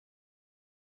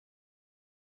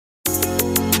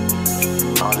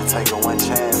taking one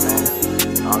chance,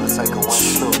 man. All it take one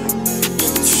slip.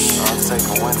 All it take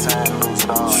one time to lose it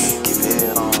all. Keep your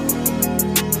head on.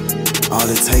 All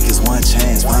it take is one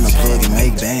chance, find a plug and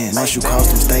make bands. Once you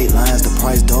cross them state lines, the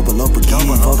price double up again.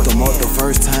 Fuck them up the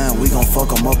first time, we gon'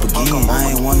 fuck them up again.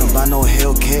 I ain't wanna buy no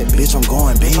Hellcat, bitch, I'm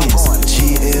going Benz.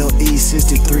 GLE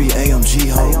 63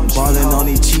 AMG ho. Ballin' on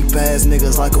these cheap ass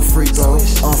niggas like a free throw.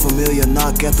 Unfamiliar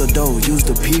knock at the door, use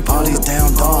the peep. All these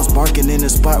down dogs barking in the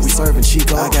spot, we serving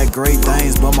Chico. I got great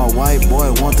things, but my white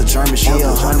boy want the German shit.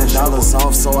 $100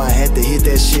 off, so I had to hit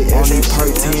that shit. All these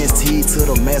perk 10s, T to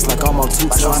the max like I'm on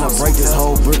 2 tryna break this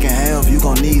whole brick in half, you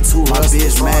gon' need 2. My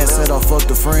bitch mad, said I fucked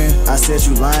a friend. I said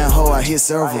you lying, ho, I hit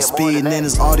several. Speed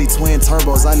Linez, all these twin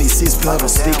turbos, I need 6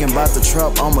 pedals. Speaking about the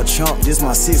trap, I'm a chump, this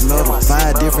my 6 metal.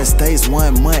 5 different states,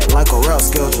 1 month, like a rap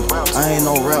schedule. I ain't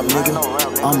no rap nigga,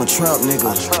 I'm a trap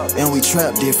nigga, and we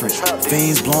trap different.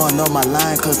 Fiends blowing up my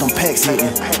line cause them packs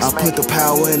hitting. I put the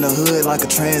power in the hood like a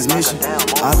transmission.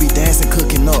 I be dancing,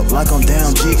 cooking up like I'm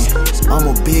down jigging.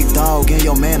 I'm a big dog and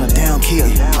your man a down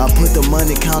kitty. I put the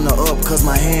money counter up cause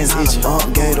my hands itching.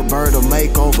 Gave the bird a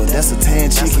makeover, that's a tan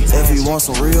chicken. If you want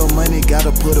some real money,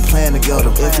 gotta put a plan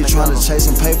together. If you tryna chase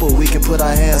some paper, we can put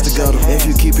our hands together. If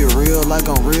you keep it real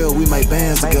like I'm real, we make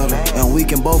bands together. And we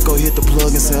can both go hit the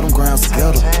plug and sell them grounds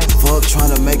together. Fuck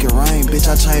tryna make it rain, bitch,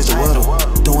 I changed the weather.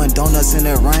 Doing donuts in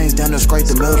that range, down there scrape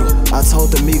the middle. I told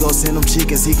the Migo send them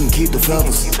chickens, he can keep the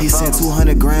feathers. He sent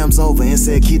 200 grams over and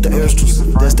said keep the extras.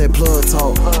 That's that plug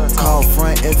talk. Call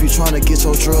front if you tryna get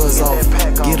your drugs off.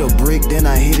 Get a brick, then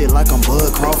I hit it like I'm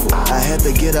Bud Crawford. I had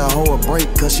to get a hoe a break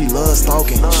cause she loves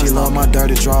stalking. She love my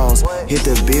dirty draws. Hit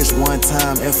the bitch one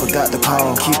time and forgot to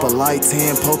call. Keep a light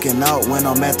 10 poking out when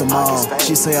I'm at the mall.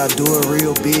 She say I do it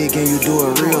real big and you do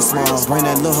it real small. Bring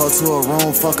that little hoe to a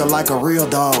room, fuck her like a real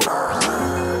dog.